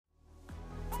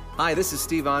Hi, this is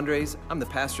Steve Andres. I'm the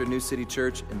pastor at New City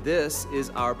Church, and this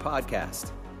is our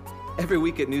podcast. Every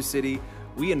week at New City,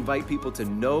 we invite people to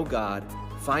know God,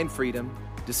 find freedom,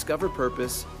 discover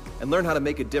purpose, and learn how to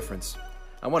make a difference.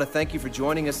 I want to thank you for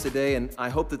joining us today, and I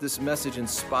hope that this message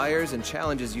inspires and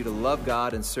challenges you to love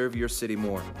God and serve your city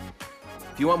more.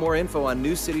 If you want more info on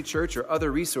New City Church or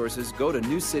other resources, go to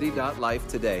newcity.life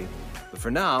today. But for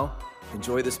now,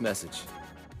 enjoy this message.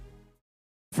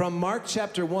 From Mark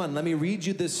chapter 1, let me read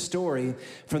you this story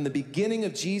from the beginning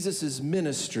of Jesus'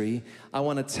 ministry. I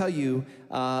want to tell you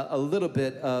I want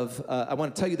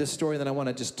to tell you this story, and then I want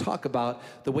to just talk about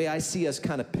the way I see us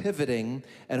kind of pivoting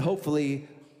and hopefully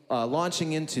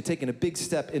launching into, taking a big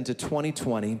step into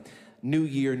 2020, new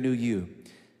year, new you.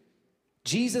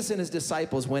 Jesus and his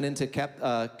disciples went into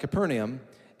Capernaum,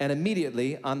 and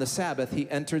immediately on the Sabbath,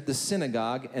 he entered the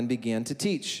synagogue and began to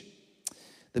teach.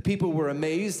 The people were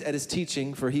amazed at his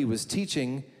teaching, for he was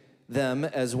teaching them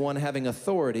as one having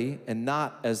authority and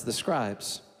not as the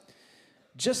scribes.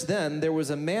 Just then there was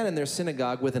a man in their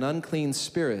synagogue with an unclean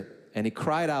spirit, and he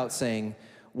cried out, saying,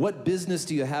 "What business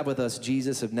do you have with us,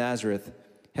 Jesus of Nazareth?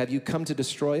 Have you come to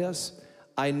destroy us?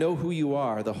 I know who you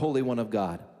are, the Holy One of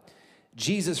God."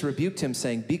 Jesus rebuked him,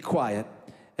 saying, "Be quiet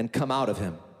and come out of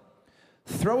him."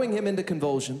 Throwing him into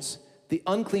convulsions, the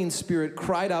unclean spirit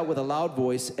cried out with a loud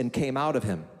voice and came out of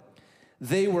him.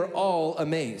 They were all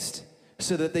amazed,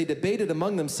 so that they debated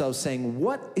among themselves, saying,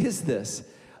 "What is this?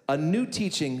 A new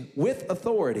teaching with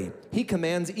authority. He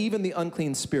commands even the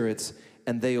unclean spirits,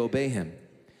 and they obey him."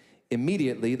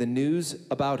 Immediately, the news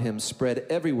about him spread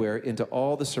everywhere into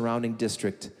all the surrounding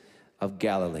district of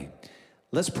Galilee.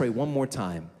 Let's pray one more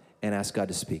time and ask God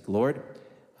to speak. Lord,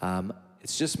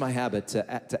 it's just my habit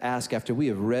to ask after we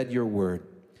have read your word,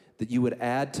 that you would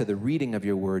add to the reading of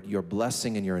your word your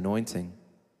blessing and your anointing,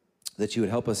 that you would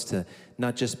help us to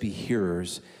not just be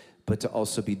hearers, but to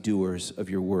also be doers of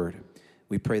your word.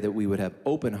 We pray that we would have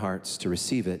open hearts to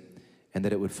receive it, and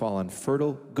that it would fall on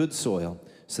fertile, good soil,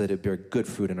 so that it bear good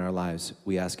fruit in our lives.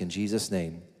 We ask in Jesus'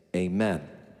 name, amen.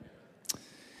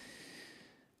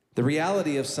 The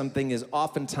reality of something is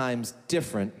oftentimes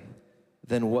different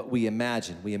than what we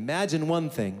imagine. We imagine one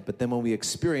thing, but then when we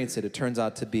experience it, it turns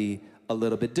out to be a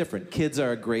little bit different. Kids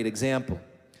are a great example.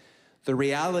 The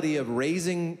reality of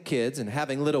raising kids and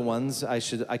having little ones, I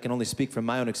can only speak from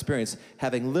my own experience,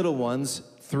 having little ones,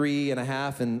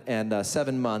 3.5 and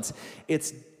 7 months,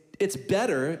 it's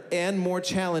better and more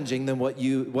challenging than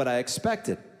what I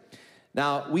expected.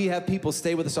 Now, we have people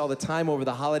stay with us all the time. Over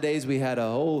the holidays, we had a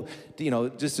whole,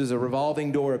 just as a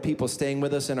revolving door of people staying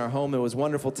with us in our home. It was a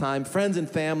wonderful time. Friends and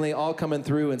family all coming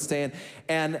through and staying.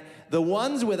 And the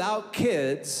ones without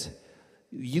kids,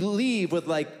 you leave with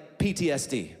like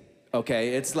PTSD,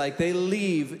 okay? It's like they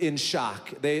leave in shock.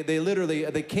 They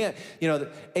can't,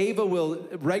 Ava will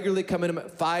regularly come in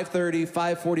at 5:30,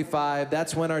 5:45.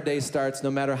 That's when our day starts.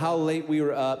 No matter how late we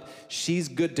were up, she's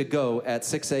good to go at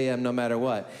 6 a.m. no matter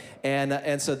what.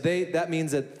 And so that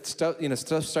means that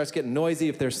stuff starts getting noisy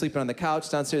if they're sleeping on the couch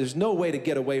downstairs. There's no way to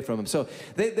get away from them. So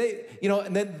they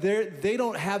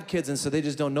don't have kids, and so they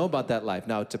just don't know about that life.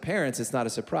 Now, to parents, it's not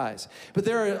a surprise. But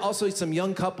there are also some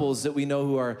young couples that we know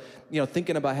who are,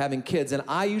 thinking about having kids, and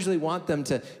I usually want them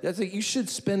to. You should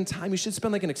spend time. You should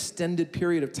spend like an extended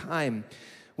period of time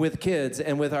with kids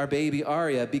and with our baby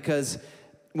Aria, because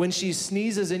when she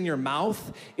sneezes in your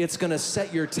mouth, it's gonna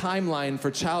set your timeline for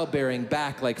childbearing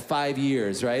back like 5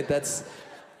 years, right?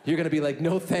 You're gonna be like,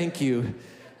 no, thank you.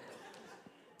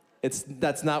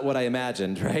 That's not what I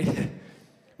imagined, right?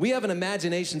 We have an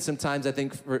imagination sometimes, I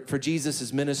think, for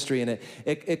Jesus' ministry, and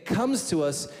it comes to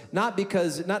us not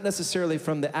necessarily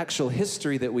from the actual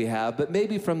history that we have, but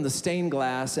maybe from the stained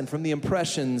glass and from the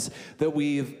impressions that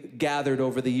we've gathered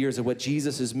over the years of what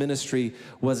Jesus' ministry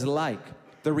was like.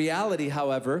 The reality,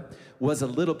 however, was a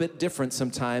little bit different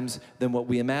sometimes than what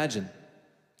we imagined.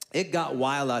 It got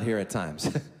wild out here at times,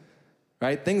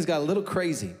 right? Things got a little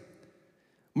crazy.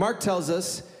 Mark tells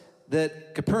us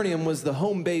that Capernaum was the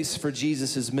home base for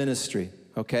Jesus' ministry,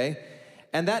 okay?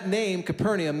 And that name,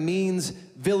 Capernaum, means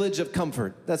village of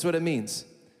comfort. That's what it means.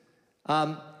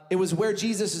 It was where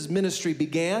Jesus' ministry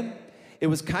began. It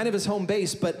was kind of his home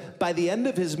base, but by the end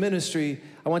of his ministry,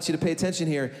 I want you to pay attention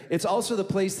here, it's also the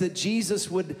place that Jesus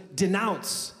would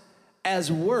denounce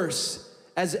as worse,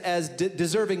 as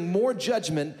deserving more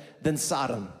judgment than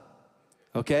Sodom,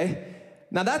 okay?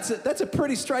 Now that's a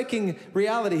pretty striking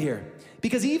reality here,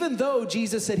 because even though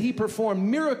Jesus said he performed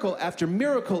miracle after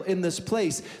miracle in this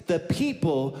place, the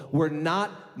people were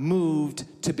not moved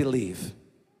to believe.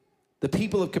 The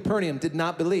people of Capernaum did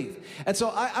not believe. And so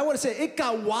I want to say it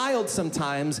got wild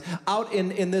sometimes out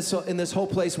in this whole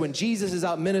place when Jesus is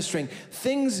out ministering.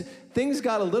 Things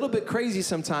got a little bit crazy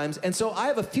sometimes. And so I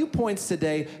have a few points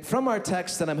today from our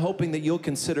text that I'm hoping that you'll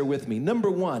consider with me. Number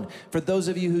one, for those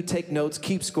of you who take notes,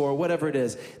 keep score, whatever it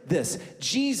is, this: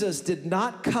 Jesus did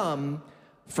not come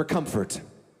for comfort.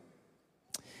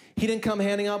 He didn't come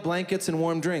handing out blankets and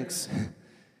warm drinks.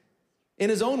 In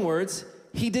his own words,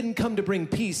 he didn't come to bring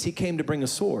peace, he came to bring a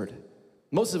sword.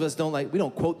 Most of us we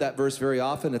don't quote that verse very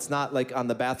often. It's not like on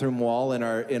the bathroom wall in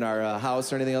our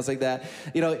house or anything else like that.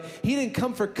 You know, he didn't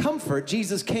come for comfort,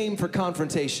 Jesus came for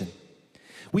confrontation.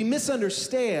 We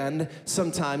misunderstand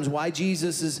sometimes why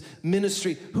Jesus'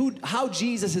 ministry, how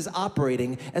Jesus is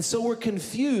operating, and so we're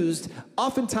confused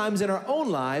oftentimes in our own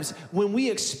lives when we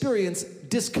experience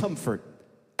discomfort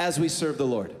as we serve the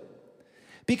Lord.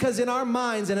 Because in our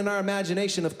minds and in our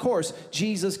imagination, of course,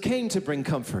 Jesus came to bring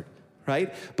comfort,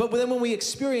 right? But then when we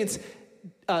experience,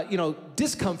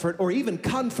 discomfort or even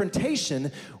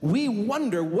confrontation, we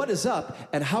wonder what is up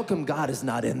and how come God is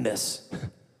not in this,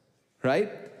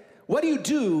 right? What do you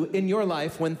do in your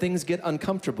life when things get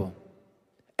uncomfortable?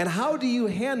 And how do you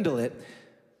handle it?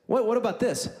 What about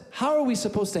this? How are we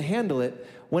supposed to handle it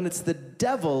when it's the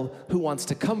devil who wants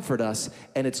to comfort us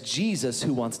and it's Jesus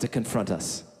who wants to confront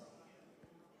us?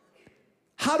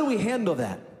 How do we handle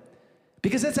that?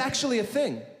 Because that's actually a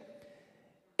thing.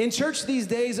 In church these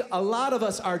days, a lot of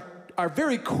us are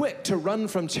very quick to run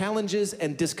from challenges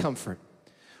and discomfort.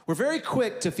 We're very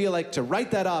quick to feel like to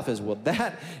write that off as, well,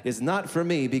 that is not for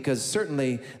me, because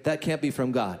certainly that can't be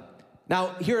from God.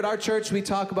 Now, here at our church, we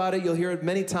talk about it. You'll hear it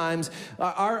many times.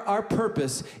 Our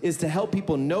purpose is to help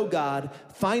people know God,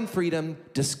 find freedom,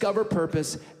 discover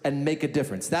purpose, and make a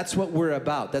difference. That's what we're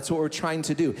about. That's what we're trying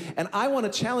to do. And I want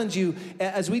to challenge you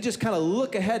as we just kind of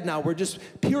look ahead now. We're just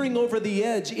peering over the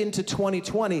edge into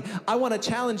 2020. I want to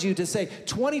challenge you to say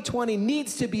 2020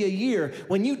 needs to be a year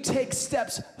when you take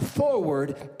steps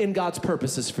forward in God's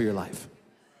purposes for your life.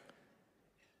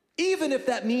 Even if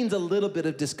that means a little bit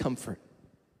of discomfort.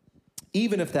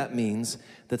 Even if that means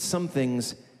that some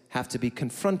things have to be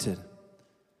confronted.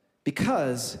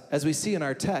 Because, as we see in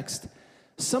our text,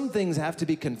 some things have to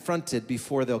be confronted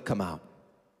before they'll come out,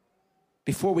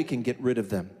 before we can get rid of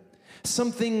them.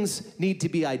 Some things need to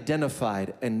be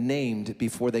identified and named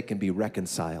before they can be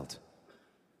reconciled.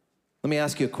 Let me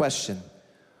ask you a question.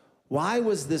 Why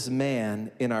was this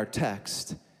man in our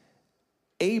text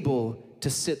able to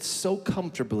sit so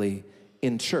comfortably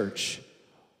in church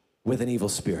with an evil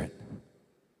spirit?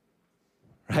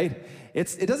 Right?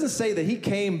 It doesn't say that he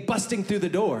came busting through the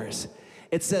doors.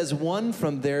 It says one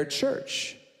from their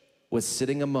church was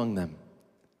sitting among them.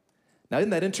 Now, isn't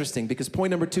that interesting? Because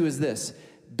point number 2 is this: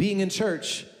 being in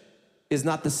church is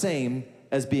not the same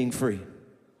as being free.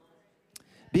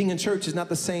 Being in church is not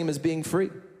the same as being free.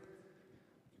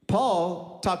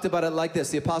 Paul talked about it like this,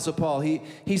 the Apostle Paul.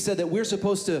 He said that we're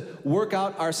supposed to work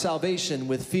out our salvation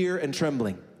with fear and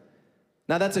trembling.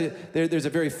 Now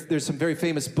there's some very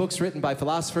famous books written by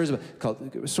philosophers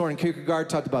called Soren Kierkegaard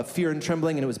talked about fear and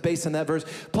trembling, and it was based on that verse.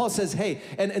 Paul says, hey,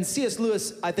 and C.S.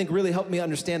 Lewis, I think, really helped me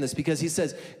understand this, because he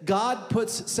says, God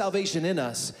puts salvation in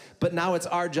us, but now it's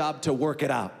our job to work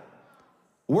it out.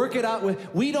 Work it out.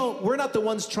 We're not the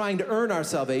ones trying to earn our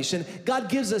salvation. God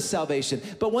gives us salvation,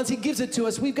 but once he gives it to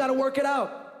us, we've got to work it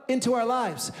out into our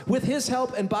lives with his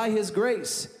help and by his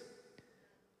grace.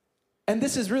 And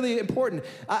this is really important.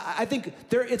 I think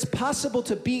it's possible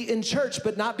to be in church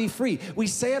but not be free. We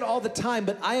say it all the time,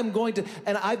 but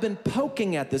and I've been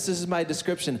poking at this. This is my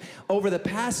description. Over the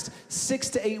past 6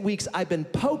 to 8 weeks, I've been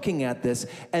poking at this,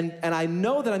 and I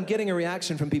know that I'm getting a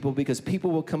reaction from people, because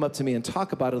people will come up to me and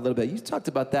talk about it a little bit. You talked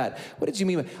about that. What did you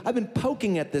mean? I've been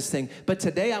poking at this thing, but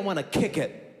today I want to kick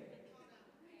it.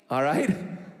 All right?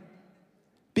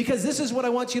 Because this is what I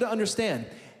want you to understand.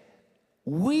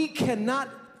 We cannot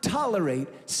tolerate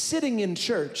sitting in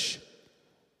church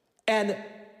and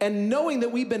knowing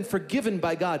that we've been forgiven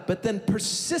by God, but then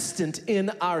persistent in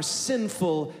our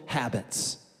sinful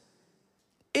habits.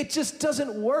 It just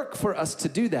doesn't work for us to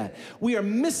do that. We are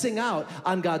missing out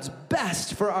on God's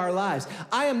best for our lives.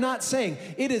 I am not saying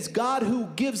it is God who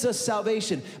gives us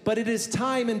salvation, but it is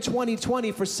time in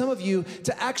 2020 for some of you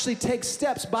to actually take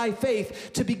steps by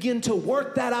faith to begin to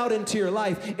work that out into your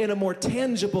life in a more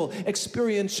tangible,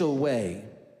 experiential way.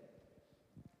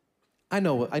 I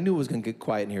knew it was going to get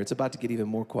quiet in here. It's about to get even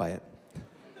more quiet.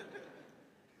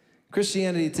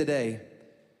 Christianity Today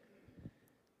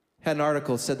had an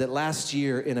article that said that last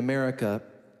year in America,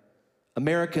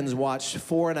 Americans watched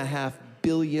 4.5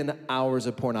 billion hours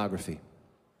of pornography.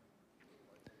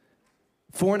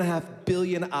 4.5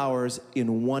 billion hours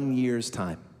in 1 year's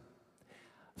time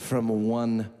from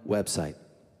one website.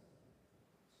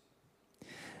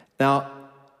 Now,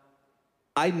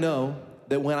 I know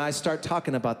that when I start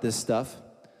talking about this stuff,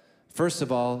 first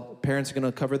of all, parents are going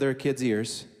to cover their kids'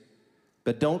 ears,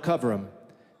 but don't cover them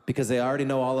because they already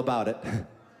know all about it.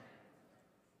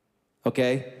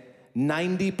 Okay?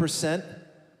 90%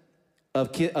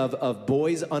 of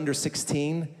boys under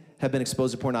 16 have been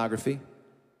exposed to pornography.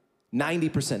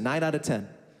 90%, 9 out of 10.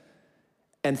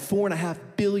 And 4.5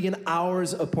 billion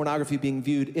hours of pornography being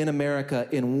viewed in America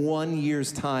in 1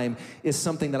 year's time is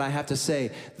something that I have to say.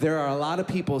 There are a lot of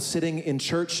people sitting in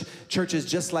churches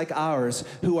just like ours,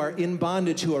 who are in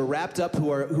bondage, who are wrapped up, who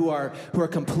are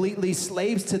completely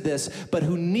slaves to this, but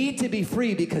who need to be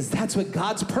free because that's what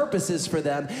God's purpose is for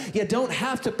them. You don't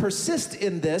have to persist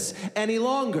in this any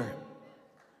longer.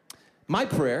 My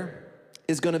prayer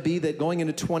is going to be that going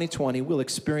into 2020, we'll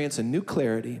experience a new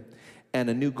clarity and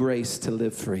a new grace to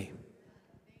live free.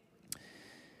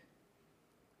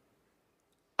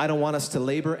 I don't want us to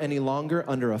labor any longer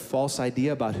under a false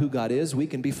idea about who God is. We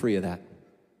can be free of that.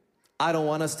 I don't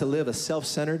want us to live a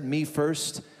self-centered,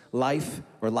 me-first life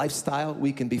or lifestyle.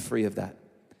 We can be free of that.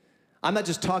 I'm not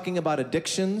just talking about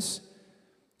addictions.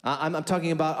 I'm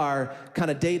talking about our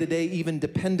kind of day-to-day even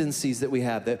dependencies that we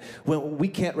have, that when we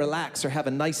can't relax or have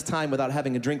a nice time without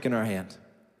having a drink in our hand.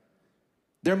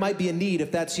 There might be a need,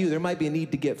 if that's you, there might be a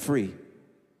need to get free.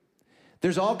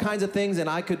 There's all kinds of things, and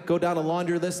I could go down a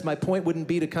laundry list. My point wouldn't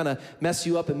be to kind of mess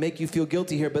you up and make you feel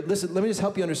guilty here, but listen, let me just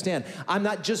help you understand. I'm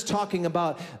not just talking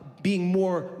about being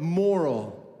more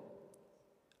moral.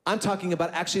 I'm talking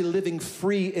about actually living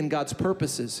free in God's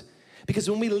purposes. Because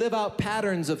when we live out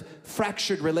patterns of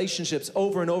fractured relationships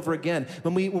over and over again,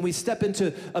 when we step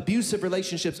into abusive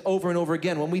relationships over and over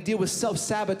again, when we deal with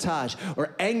self-sabotage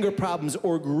or anger problems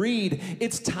or greed,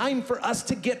 it's time for us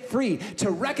to get free, to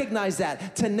recognize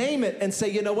that, to name it and say,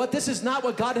 you know what, this is not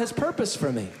what God has purposed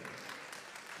for me.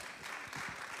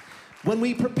 When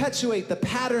we perpetuate the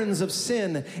patterns of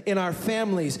sin in our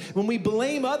families, when we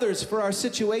blame others for our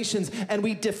situations and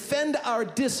we defend our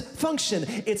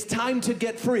dysfunction, it's time to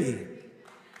get free.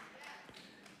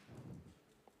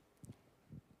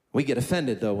 We get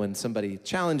offended, though, when somebody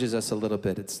challenges us a little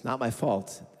bit. It's not my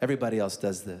fault. Everybody else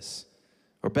does this.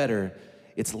 Or better,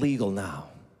 it's legal now.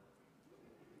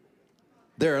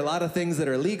 There are a lot of things that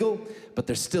are legal, but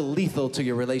they're still lethal to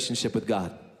your relationship with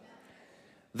God.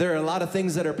 There are a lot of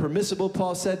things that are permissible,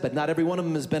 Paul said, but not every one of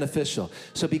them is beneficial.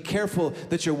 So be careful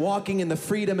that you're walking in the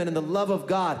freedom and in the love of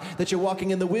God, that you're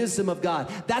walking in the wisdom of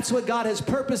God. That's what God has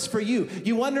purposed for you.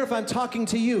 You wonder if I'm talking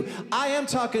to you. I am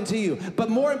talking to you. But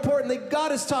more importantly,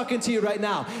 God is talking to you right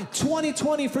now.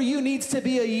 2020 for you needs to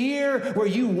be a year where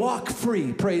you walk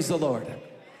free. Praise the Lord.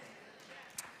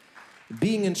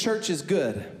 Being in church is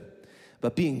good,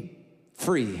 but being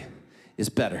free is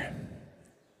better.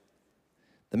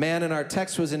 The man in our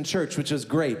text was in church, which was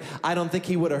great. I don't think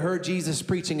he would have heard Jesus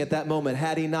preaching at that moment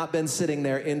had he not been sitting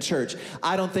there in church.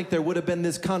 I don't think there would have been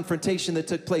this confrontation that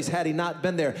took place had he not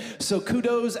been there. So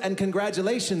kudos and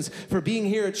congratulations for being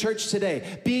here at church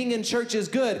today. Being in church is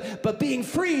good, but being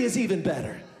free is even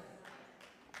better.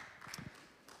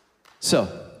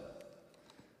 So,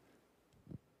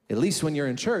 at least when you're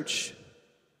in church,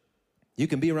 you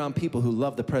can be around people who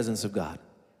love the presence of God.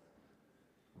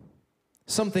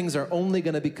 Some things are only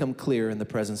going to become clear in the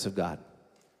presence of God.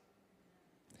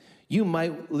 You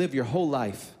might live your whole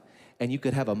life and you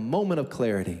could have a moment of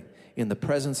clarity in the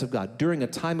presence of God during a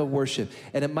time of worship.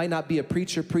 And it might not be a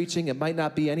preacher preaching. It might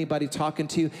not be anybody talking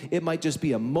to you. It might just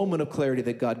be a moment of clarity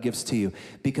that God gives to you.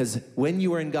 Because when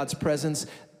you are in God's presence,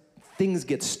 things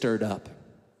get stirred up.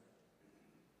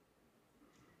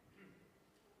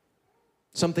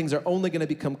 Some things are only going to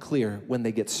become clear when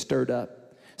they get stirred up.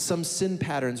 Some sin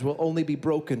patterns will only be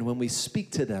broken when we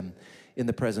speak to them in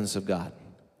the presence of God.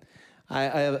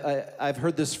 I've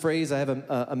heard this phrase. I have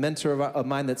a mentor of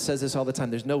mine that says this all the time.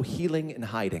 There's no healing in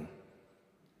hiding.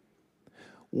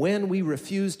 When we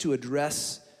refuse to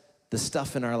address the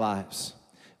stuff in our lives,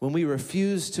 when we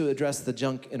refuse to address the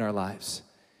junk in our lives,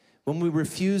 when we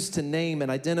refuse to name and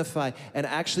identify and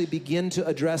actually begin to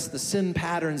address the sin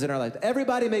patterns in our life.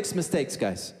 Everybody makes mistakes,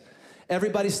 guys.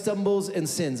 Everybody stumbles and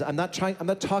sins. I'm not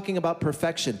talking about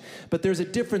perfection, but there's a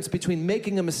difference between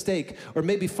making a mistake or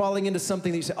maybe falling into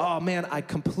something that you say, oh man, I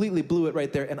completely blew it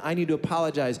right there and I need to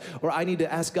apologize or I need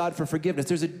to ask God for forgiveness.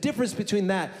 There's a difference between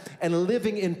that and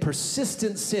living in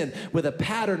persistent sin with a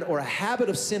pattern or a habit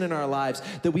of sin in our lives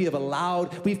that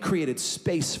we've created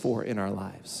space for in our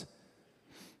lives.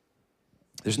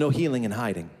 There's no healing in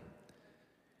hiding.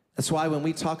 That's why when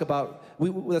we talk about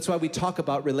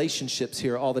relationships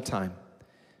here all the time.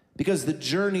 Because the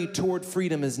journey toward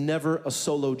freedom is never a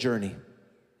solo journey,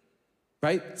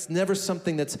 right? It's never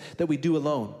something that we do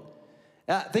alone.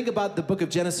 Think about the book of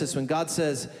Genesis when God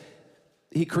says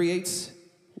he creates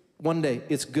one day,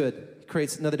 it's good. He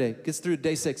creates another day, gets through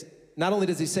day 6. Not only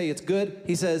does he say it's good,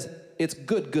 he says it's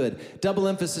good. Double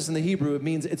emphasis in the Hebrew, it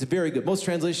means it's very good. Most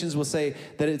translations will say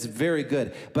that it's very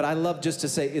good. But I love just to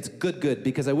say it's good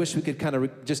because I wish we could kind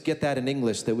of just get that in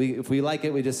English, that if we like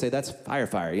it, we just say that's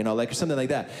fire, you know, like or something like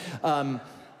that.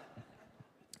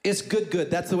 It's good.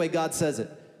 That's the way God says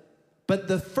it. But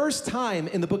the first time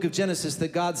in the book of Genesis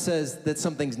that God says that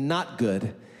something's not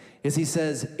good is he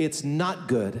says it's not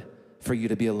good for you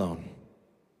to be alone.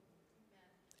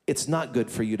 It's not good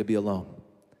for you to be alone.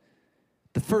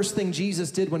 The first thing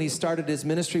Jesus did when he started his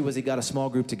ministry was he got a small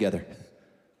group together.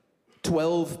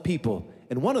 12 people,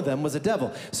 and one of them was a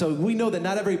devil. So we know that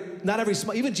not every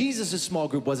small, even Jesus' small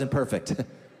group wasn't perfect.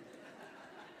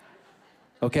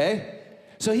 Okay?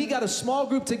 So he got a small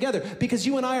group together because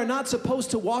you and I are not supposed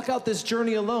to walk out this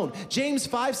journey alone. James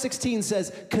 5:16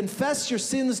 says, confess your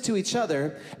sins to each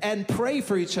other and pray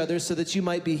for each other so that you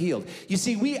might be healed. You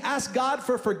see, we ask God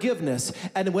for forgiveness,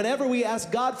 and whenever we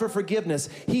ask God for forgiveness,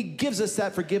 he gives us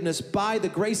that forgiveness by the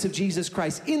grace of Jesus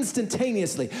Christ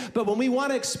instantaneously. But when we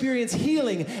want to experience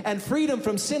healing and freedom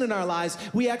from sin in our lives,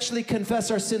 we actually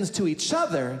confess our sins to each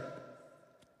other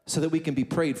so that we can be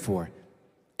prayed for.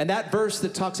 And that verse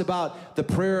that talks about the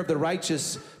prayer of the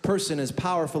righteous person is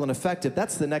powerful and effective,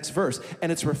 that's the next verse.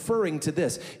 And it's referring to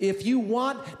this. If you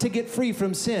want to get free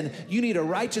from sin, you need a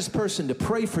righteous person to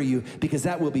pray for you because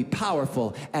that will be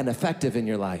powerful and effective in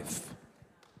your life.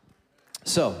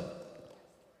 So,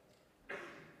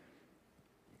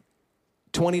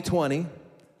 2020,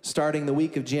 starting the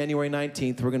week of January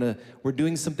 19th, we're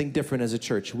doing something different as a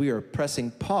church. We are pressing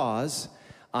pause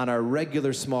on our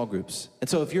regular small groups. And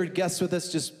so if you're guests with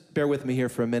us, just bear with me here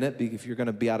for a minute if you're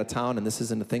gonna be out of town and this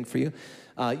isn't a thing for you.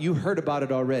 You heard about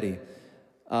it already.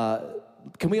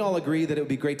 Can we all agree that it would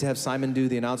be great to have Simon do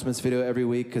the announcements video every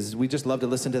week? Because we just love to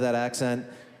listen to that accent,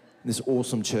 this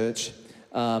awesome church.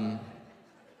 That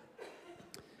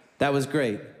was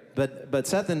great. But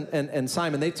Seth and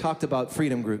Simon, they talked about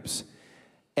freedom groups.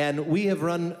 And we have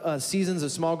run seasons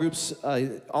of small groups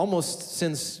almost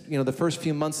since the first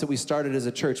few months that we started as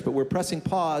a church. But we're pressing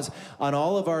pause on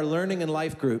all of our learning and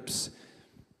life groups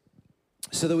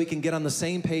so that we can get on the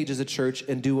same page as a church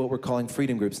and do what we're calling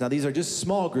freedom groups. Now, these are just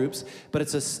small groups, but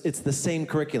it's the same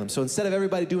curriculum. So instead of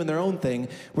everybody doing their own thing,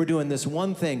 we're doing this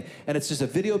one thing. And it's just a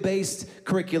video-based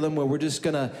curriculum where we're just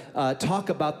going to talk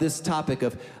about this topic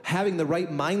of having the right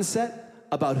mindset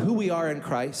about who we are in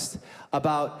Christ,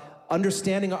 about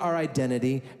understanding our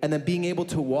identity, and then being able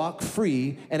to walk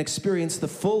free and experience the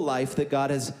full life that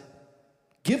God has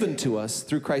given to us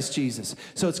through Christ Jesus.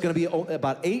 So it's going to be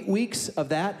about 8 weeks of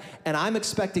that, and I'm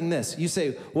expecting this. You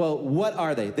say, well, what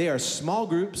are they? They are small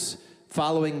groups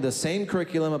following the same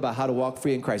curriculum about how to walk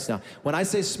free in Christ. Now, when I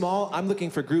say small, I'm looking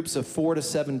for groups of 4 to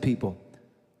 7 people.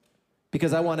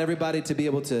 Because I want everybody to be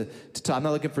able to talk. I'm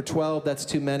not looking for 12, that's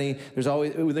too many.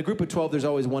 With a group of 12, there's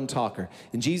always one talker.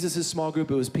 In Jesus' small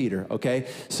group, it was Peter, okay?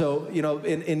 So,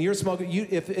 in your small group,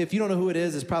 if you don't know who it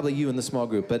is, it's probably you in the small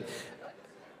group. But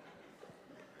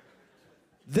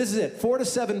this is it, 4 to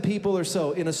 7 people or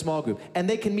so in a small group. And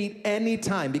they can meet any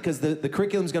time because the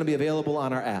curriculum is going to be available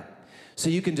on our app. So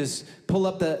you can just pull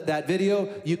up that video,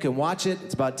 you can watch it,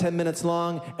 it's about 10 minutes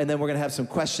long, and then we're gonna have some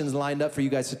questions lined up for you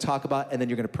guys to talk about, and then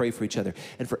you're gonna pray for each other.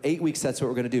 And for 8 weeks, that's what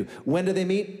we're gonna do. When do they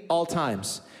meet? All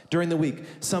times, during the week.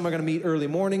 Some are gonna meet early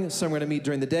morning, some are gonna meet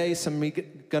during the day, some are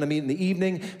gonna meet in the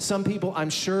evening. Some people,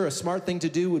 I'm sure a smart thing to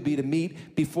do would be to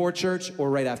meet before church or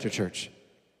right after church.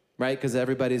 Right, because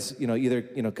everybody's either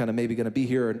kind of maybe gonna be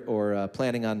here or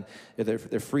planning on, if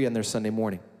they're free on their Sunday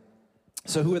morning.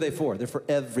 So who are they for? They're for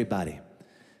everybody.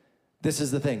 This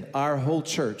is the thing. Our whole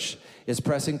church is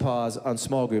pressing pause on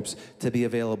small groups to be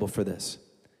available for this.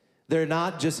 They're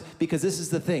not just, because this is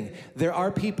the thing. There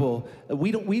are people,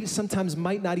 we sometimes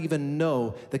might not even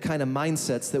know the kind of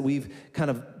mindsets that we've kind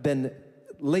of been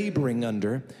laboring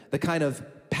under, the kind of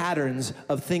patterns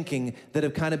of thinking that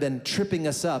have kind of been tripping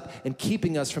us up and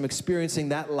keeping us from experiencing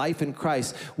that life in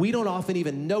Christ. We don't often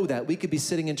even know that. We could be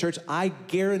sitting in church. I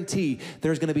guarantee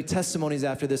there's going to be testimonies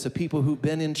after this of people who've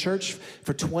been in church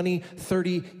for 20,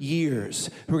 30 years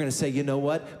who are going to say, you know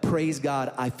what? Praise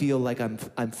God, I feel like I'm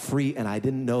free, and I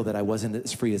didn't know that I wasn't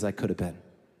as free as I could have been.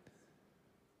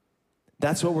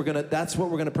 That's what we're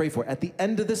gonna pray for. At the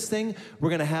end of this thing,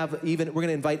 we're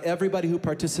gonna invite everybody who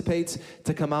participates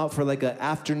to come out for like an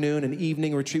afternoon and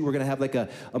evening retreat. We're gonna have like a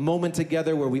moment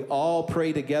together where we all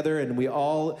pray together and we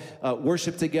all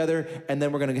worship together, and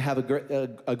then we're gonna have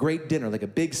a great dinner, like a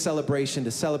big celebration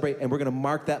to celebrate, and we're gonna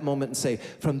mark that moment and say,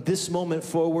 from this moment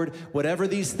forward, whatever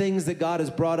these things that God has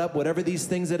brought up, whatever these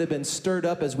things that have been stirred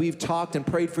up as we've talked and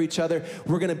prayed for each other,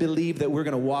 we're gonna believe that we're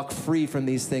gonna walk free from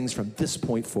these things from this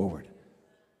point forward.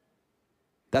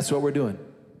 That's what we're doing.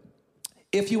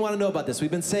 If you want to know about this,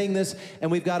 we've been saying this, and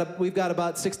we've got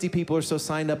about 60 people or so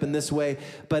signed up in this way,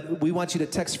 but we want you to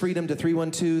text Freedom to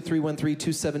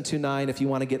 312-313-2729 if you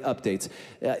want to get updates.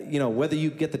 Whether you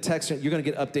get the text, you're going to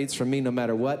get updates from me no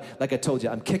matter what. Like I told you,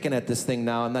 I'm kicking at this thing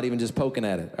now. I'm not even just poking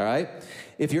at it, all right?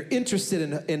 If you're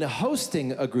interested in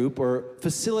hosting a group or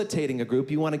facilitating a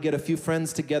group, you want to get a few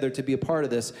friends together to be a part of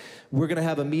this, we're going to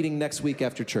have a meeting next week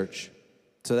after church.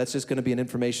 So that's just going to be an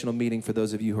informational meeting for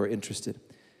those of you who are interested.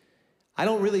 I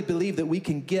don't really believe that we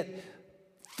can get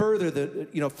further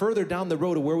down the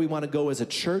road of where we want to go as a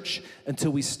church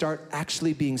until we start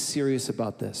actually being serious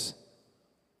about this.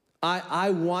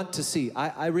 I want to see,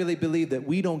 I really believe that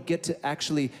we don't get to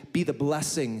actually be the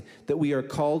blessing that we are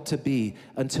called to be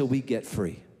until we get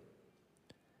free.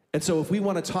 And so if we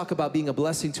want to talk about being a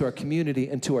blessing to our community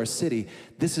and to our city,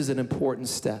 this is an important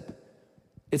step.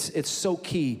 It's so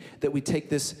key that we take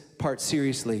this part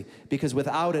seriously, because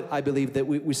without it, I believe that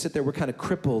we sit there, we're kind of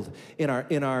crippled in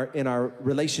our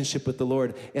relationship with the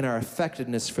Lord, in our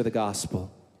effectiveness for the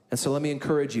gospel. And so let me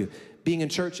encourage you, being in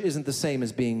church isn't the same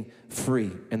as being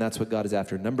free, and that's what God is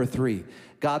after. Number 3,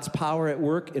 God's power at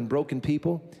work in broken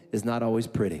people is not always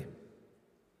pretty.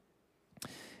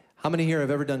 How many here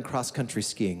have ever done cross-country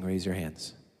skiing? Raise your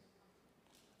hands.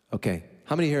 Okay.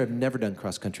 How many here have never done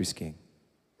cross-country skiing?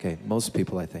 Okay, most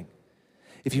people, I think.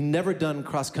 If you've never done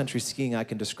cross-country skiing, I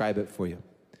can describe it for you.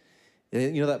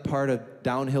 You know that part of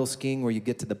downhill skiing where you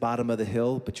get to the bottom of the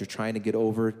hill, but you're trying to get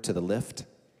over to the lift?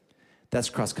 That's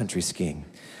cross-country skiing.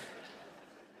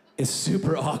 It's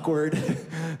super awkward.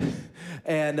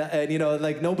 and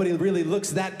like nobody really looks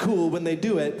that cool when they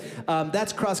do it.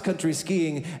 That's cross-country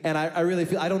skiing, and I really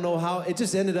feel, I don't know how, it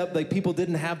just ended up like people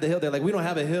didn't have the hill. They're like, we don't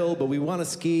have a hill, but we want to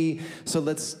ski, so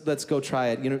let's go try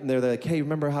it. They're like, hey,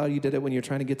 remember how you did it when you're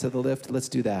trying to get to the lift? Let's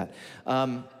do that.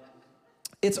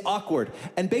 It's awkward.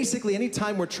 And basically,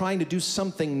 anytime we're trying to do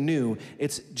something new,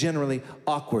 it's generally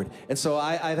awkward. And so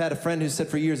I've had a friend who said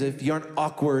for years, if you aren't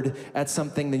awkward at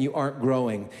something, then you aren't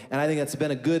growing. And I think that's been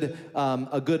a good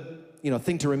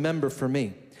thing to remember for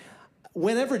me.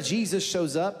 Whenever Jesus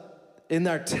shows up, in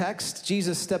our text,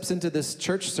 Jesus steps into this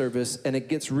church service and it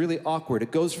gets really awkward.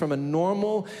 It goes from a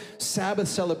normal Sabbath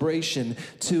celebration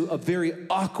to a very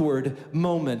awkward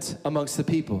moment amongst the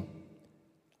people.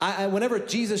 Whenever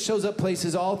Jesus shows up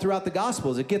places all throughout the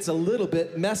Gospels, it gets a little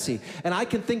bit messy. And I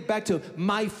can think back to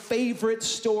my favorite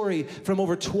story from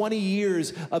over 20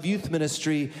 years of youth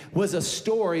ministry was a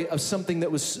story of something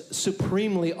that was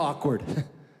supremely awkward.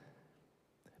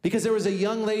 Because there was a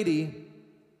young lady,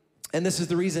 and this is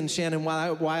the reason, Shannon,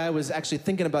 why I was actually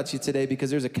thinking about you today,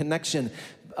 because there's a connection.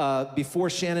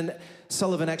 Before Shannon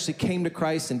Sullivan actually came to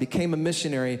Christ and became a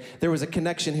missionary, there was a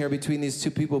connection here between these two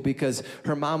people because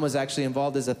her mom was actually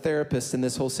involved as a therapist in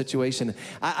this whole situation.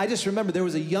 I just remember there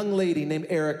was a young lady named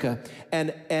Erica,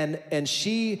 and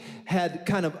she had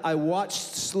I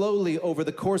watched slowly over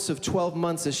the course of 12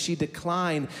 months as she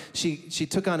declined. She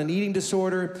took on an eating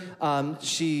disorder.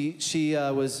 She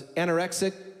was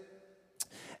anorexic.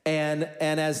 And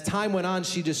as time went on,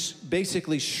 she just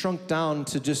basically shrunk down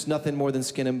to just nothing more than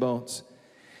skin and bones.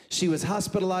 She was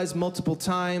hospitalized multiple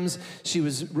times. She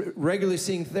was regularly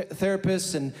seeing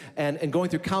therapists and going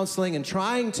through counseling and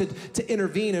trying to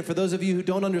intervene. And for those of you who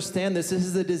don't understand this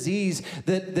is a disease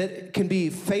that can be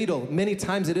fatal. Many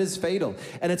times it is fatal.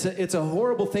 And it's a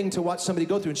horrible thing to watch somebody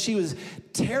go through. And she was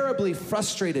terribly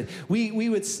frustrated.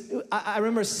 I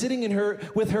remember sitting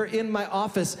with her in my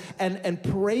office and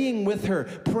praying with her,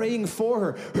 praying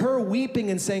for her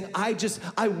weeping and saying, I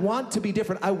want to be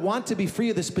different. I want to be free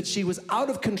of this. But she was out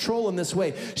of control in this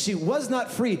way. She was not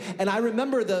free. And I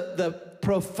remember the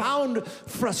profound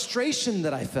frustration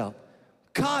that I felt.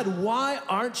 God, why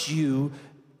aren't you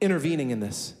intervening in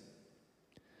this?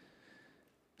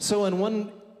 So in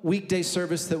one weekday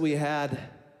service that we had,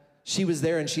 she was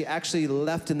there and she actually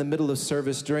left in the middle of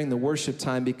service during the worship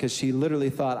time because she literally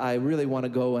thought, I really want to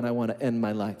go and I want to end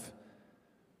my life.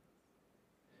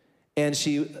 And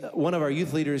one of our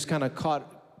youth leaders kind of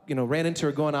ran into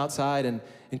her going outside and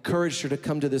encouraged her to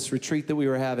come to this retreat that we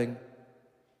were having.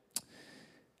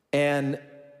 And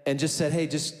and just said, hey,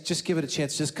 just give it a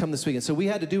chance, just come this weekend. So we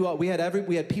had to do, we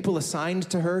had people assigned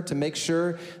to her to make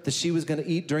sure that she was gonna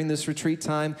eat during this retreat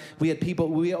time. We had people,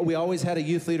 we always had a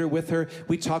youth leader with her.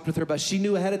 We talked with her, but she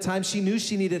knew ahead of time, she knew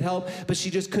she needed help, but she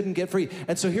just couldn't get free.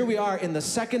 And so here we are in the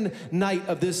second night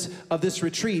of this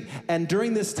retreat, and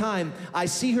during this time, I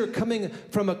see her coming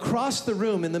from across the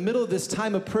room in the middle of this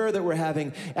time of prayer that we're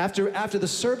having. After the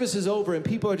service is over and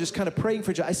people are just kind of praying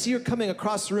for each other, I see her coming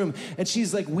across the room, and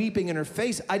she's like weeping in her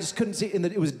face. I just couldn't see,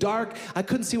 it was dark. I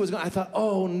couldn't see what was going on. I thought,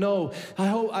 oh no,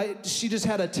 she just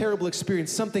had a terrible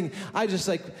experience.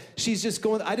 She's just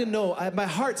going, I didn't know. My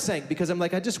heart sank because I'm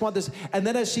like, I just want this. And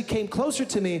then as she came closer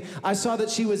to me, I saw that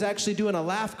she was actually doing a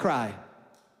laugh cry.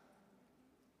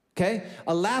 Okay?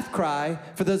 A laugh cry,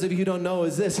 for those of you who don't know,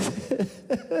 is this.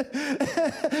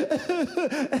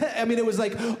 I mean,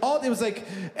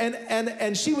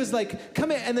 and she was like,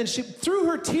 come in, and then she, through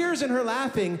her tears and her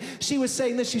laughing, she was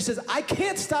saying this. She says, I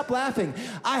can't stop laughing.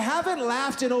 I haven't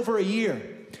laughed in over a year.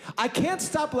 I can't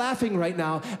stop laughing right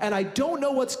now, and I don't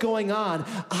know what's going on.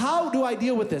 How do I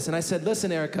deal with this? And I said,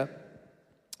 listen, Erica,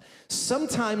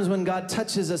 sometimes when God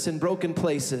touches us in broken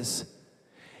places,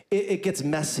 it gets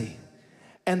messy.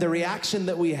 And the reaction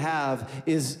that we have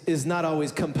is not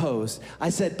always composed.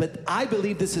 I said, but I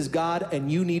believe this is God,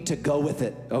 and you need to go with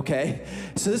it, okay?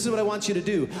 So this is what I want you to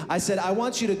do. I said, I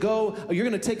want you to go, you're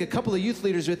gonna take a couple of youth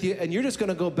leaders with you, and you're just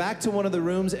gonna go back to one of the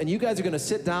rooms, and you guys are gonna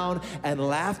sit down and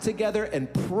laugh together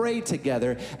and pray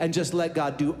together and just let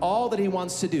God do all that he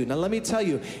wants to do. Now let me tell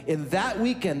you, in that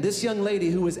weekend, this young lady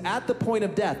who was at the point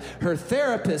of death, her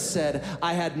therapist said,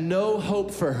 I had no hope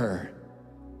for her.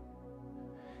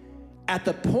 At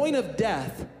the point of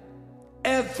death,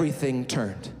 everything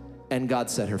turned, and God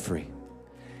set her free.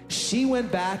 She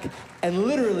went back, and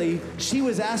literally, she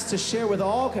was asked to share with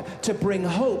to bring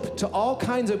hope to all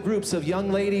kinds of groups of young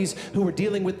ladies who were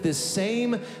dealing with this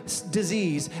same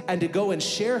disease, and to go and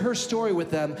share her story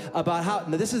with them about how,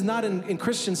 now this is not in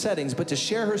Christian settings, but to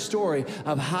share her story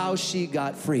of how she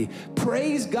got free.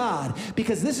 Praise God,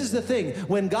 because this is the thing,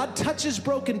 when God touches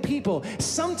broken people,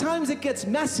 sometimes it gets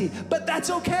messy, but that's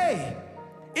okay.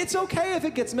 It's okay if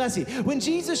it gets messy. When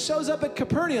Jesus shows up at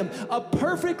Capernaum, a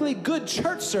perfectly good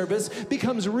church service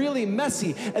becomes really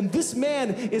messy. And this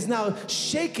man is now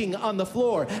shaking on the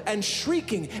floor and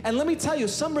shrieking. And let me tell you,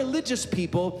 some religious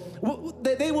people,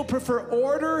 they will prefer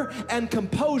order and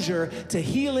composure to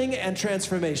healing and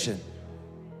transformation.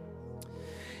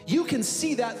 You can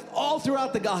see that all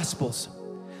throughout the Gospels.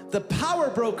 The power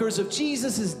brokers of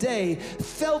Jesus' day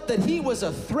felt that he was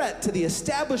a threat to the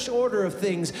established order of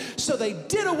things, so they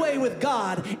did away with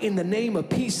God in the name of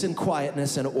peace and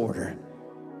quietness and order.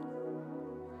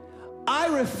 I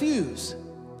refuse.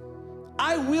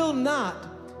 I will not,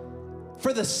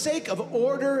 for the sake of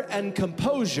order and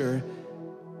composure,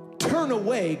 turn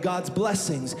away God's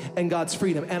blessings and God's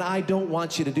freedom. And I don't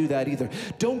want you to do that either.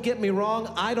 Don't get me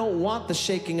wrong, I don't want the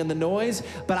shaking and the noise,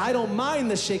 but I don't mind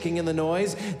the shaking and the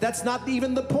noise. That's not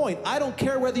even the point. I don't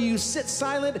care whether you sit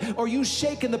silent or you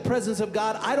shake in the presence of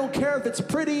God. I don't care if it's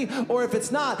pretty or if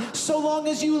it's not, so long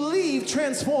as you leave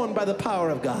transformed by the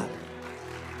power of God.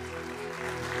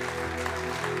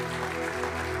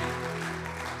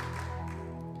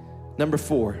 Number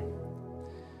 4.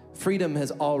 Freedom has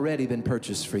already been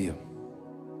purchased for you.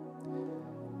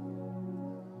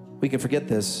 We can forget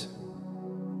this,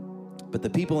 but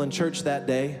the people in church that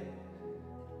day,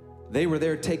 they were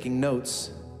there taking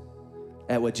notes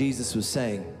at what Jesus was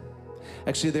saying.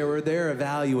 Actually, they were there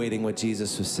evaluating what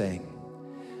Jesus was saying.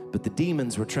 But the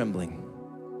demons were trembling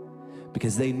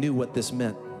because they knew what this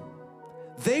meant.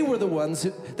 They were the ones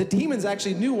the demons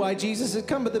actually knew why Jesus had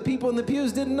come, but the people in the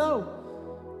pews didn't know.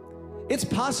 It's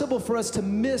possible for us to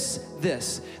miss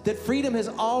this, that freedom has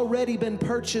already been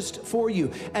purchased for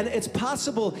you. And it's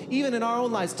possible, even in our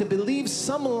own lives, to believe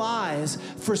some lies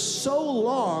for so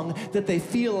long that they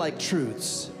feel like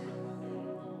truths.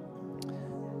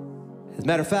 As a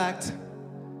matter of fact,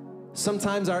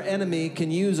 sometimes our enemy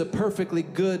can use a perfectly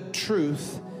good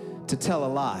truth to tell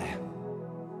a lie,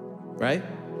 right?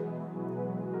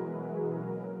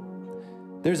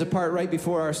 There's a part right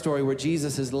before our story where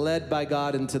Jesus is led by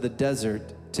God into the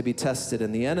desert to be tested,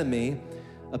 and the enemy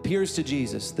appears to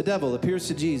Jesus. The devil appears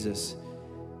to Jesus,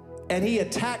 and he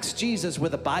attacks Jesus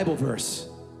with a Bible verse.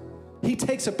 He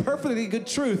takes a perfectly good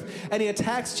truth and he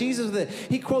attacks Jesus with it.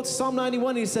 He quotes Psalm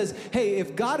 91. He says, hey,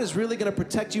 if God is really going to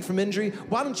protect you from injury,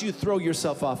 why don't you throw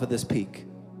yourself off of this peak?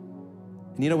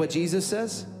 And you know what Jesus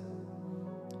says?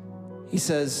 He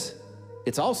says,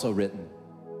 it's also written.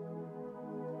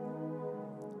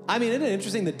 I mean, isn't it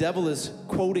interesting? The devil is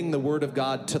quoting the Word of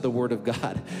God to the Word of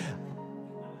God.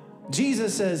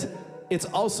 Jesus says, it's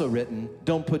also written,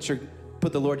 don't put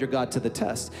the Lord your God to the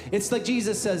test. It's like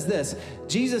Jesus says this.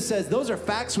 Jesus says, those are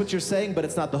facts what you're saying, but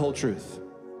it's not the whole truth.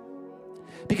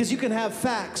 Because you can have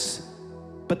facts,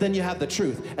 but then you have the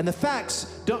truth. And the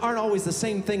facts aren't always the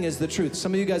same thing as the truth.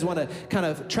 Some of you guys want to kind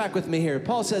of track with me here.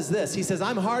 Paul says this. He says,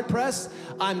 I'm hard pressed,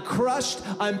 I'm crushed,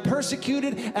 I'm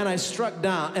persecuted, and I'm struck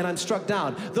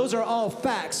down. Those are all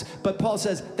facts, but Paul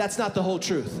says that's not the whole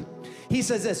truth. He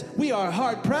says this, we are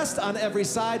hard pressed on every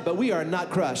side, but we are not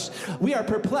crushed. We are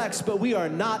perplexed, but we are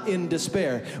not in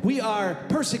despair. We are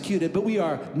persecuted, but we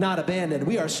are not abandoned.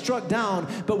 We are struck down,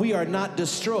 but we are not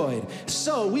destroyed.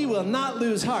 So we will not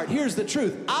lose heart. Here's the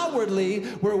truth. Outwardly,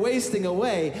 we're wasting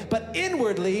away, but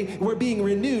inwardly, we're being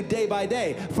renewed day by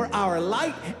day. For our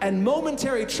light and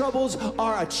momentary troubles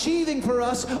are achieving for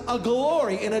us a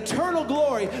glory, an eternal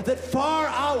glory that far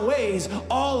outweighs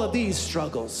all of these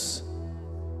struggles.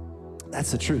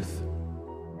 That's the truth.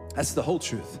 That's the whole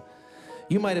truth.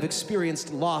 You might have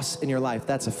experienced loss in your life.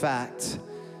 That's a fact.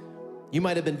 You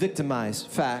might have been victimized.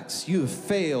 Facts. You have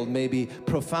failed maybe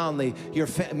profoundly.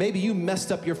 Maybe you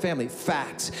messed up your family.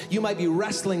 Facts. You might be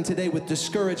wrestling today with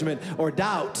discouragement or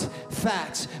doubt.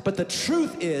 Facts. But the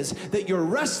truth is that your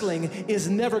wrestling is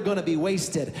never going to be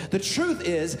wasted. The truth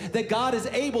is that God is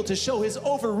able to show his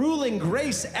overruling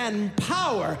grace and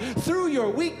power through your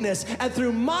weakness and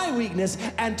through my weakness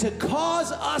and to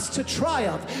cause us to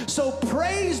triumph. So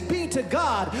praise be to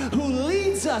God who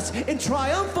leads us in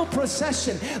triumphal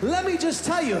procession. Let me just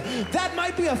tell you, that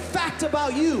might be a fact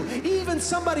about you. Even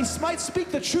somebody might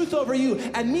speak the truth over you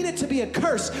and mean it to be a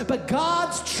curse, but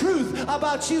God's truth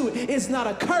about you is not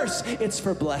a curse, it's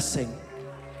for blessing.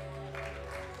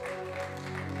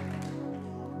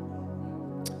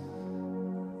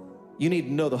 You need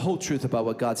to know the whole truth about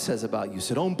what God says about you.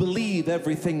 So don't believe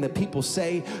everything that people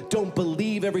say. Don't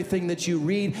believe everything that you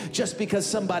read. Just because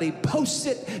somebody posts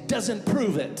it doesn't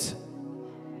prove it.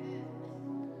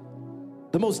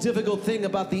 The most difficult thing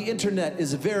about the internet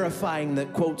is verifying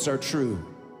that quotes are true,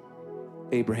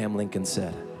 Abraham Lincoln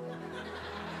said.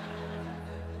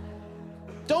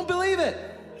 Don't believe it.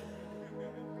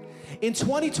 In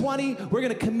 2020, we're going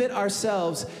to commit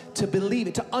ourselves to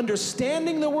believing, to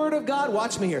understanding the Word of God.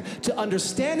 Watch me here. To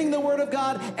understanding the Word of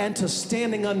God and to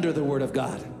standing under the Word of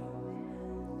God.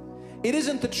 It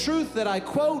isn't the truth that I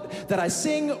quote, that I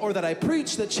sing, or that I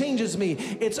preach that changes me.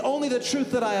 It's only the truth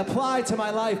that I apply to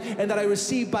my life and that I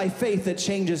receive by faith that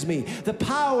changes me. The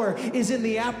power is in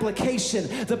the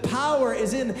application. The power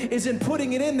is in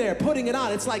putting it in there, putting it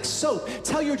on. It's like soap.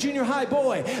 Tell your junior high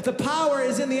boy, the power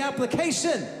is in the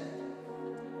application.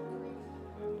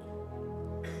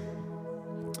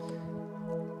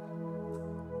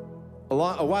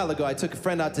 A while ago, I took a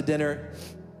friend out to dinner.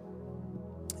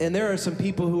 And there are some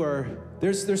people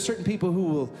there's certain people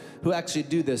who actually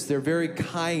do this. They're very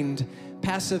kind,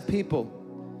 passive people.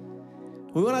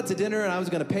 We went out to dinner and I was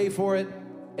going to pay for it.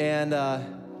 And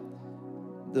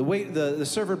the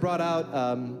server brought out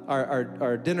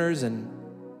our dinners and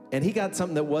he got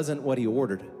something that wasn't what he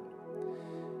ordered.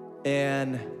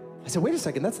 And I said, wait a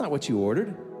second, that's not what you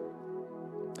ordered.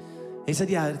 He said,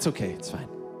 yeah, it's okay, it's fine.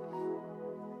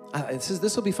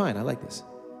 This will be fine, I like this.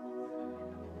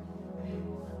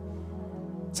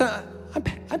 So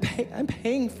I'm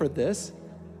paying for this.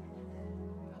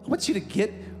 I want you to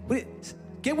get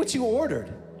what you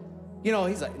ordered. You know,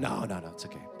 he's like, no, it's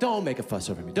okay. Don't make a fuss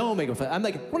over me. Don't make a fuss. I'm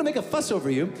like, I want to make a fuss over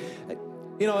you.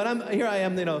 You know, and here I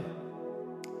am, you know,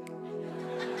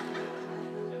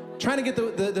 trying to get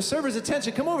the server's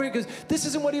attention. Come over here because this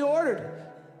isn't what he ordered.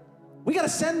 We got to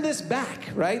send this back,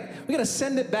 right? We got to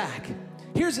send it back.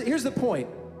 Here's the point.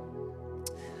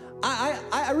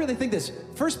 I really think this.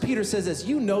 1 Peter says this,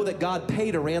 you know that God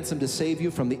paid a ransom to save you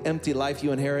from the empty life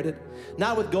you inherited,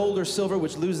 not with gold or silver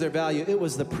which lose their value. It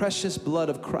was the precious blood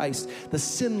of Christ, the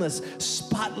sinless,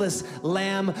 spotless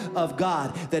Lamb of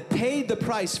God that paid the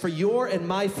price for your and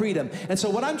my freedom. And so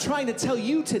what I'm trying to tell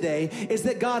you today is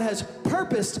that God has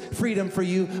purposed freedom for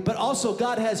you, but also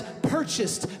God has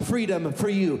purchased freedom for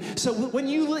you. So when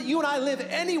you and I live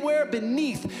anywhere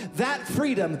beneath that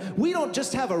freedom, we don't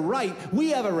just have a right, we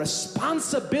have a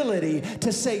responsibility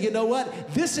to say, you know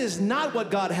what, this is not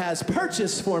what God has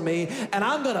purchased for me, and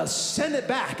I'm gonna send it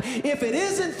back. If it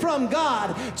isn't from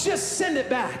God, just send it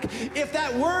back. If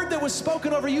that word that was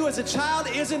spoken over you as a child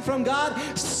isn't from God,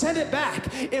 send it back.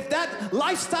 If that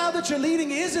lifestyle that you're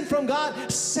leading isn't from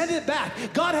God, send it back.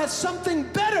 God has something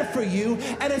better for you,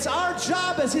 and it's our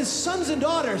job as his sons and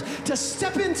daughters to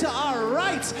step into our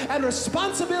rights and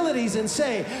responsibilities and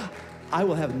say, I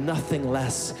will have nothing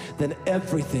less than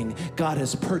everything God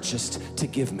has purchased to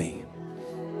give me.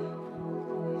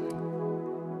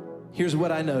 Here's what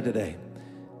I know today.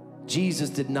 Jesus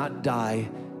did not die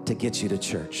to get you to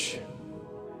church.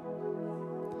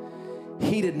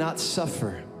 He did not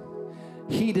suffer.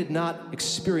 He did not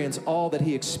experience all that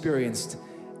he experienced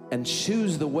and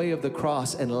choose the way of the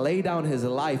cross and lay down his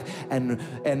life and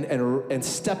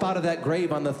step out of that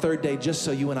grave on the third day just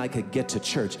so you and I could get to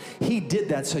church. He did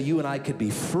that so you and I could be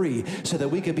free, so that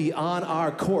we could be on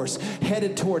our course,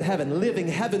 headed toward heaven, living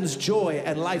heaven's joy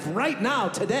and life right now,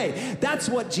 today. That's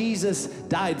what Jesus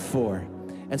died for.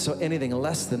 And so anything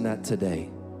less than that today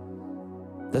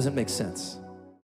doesn't make sense.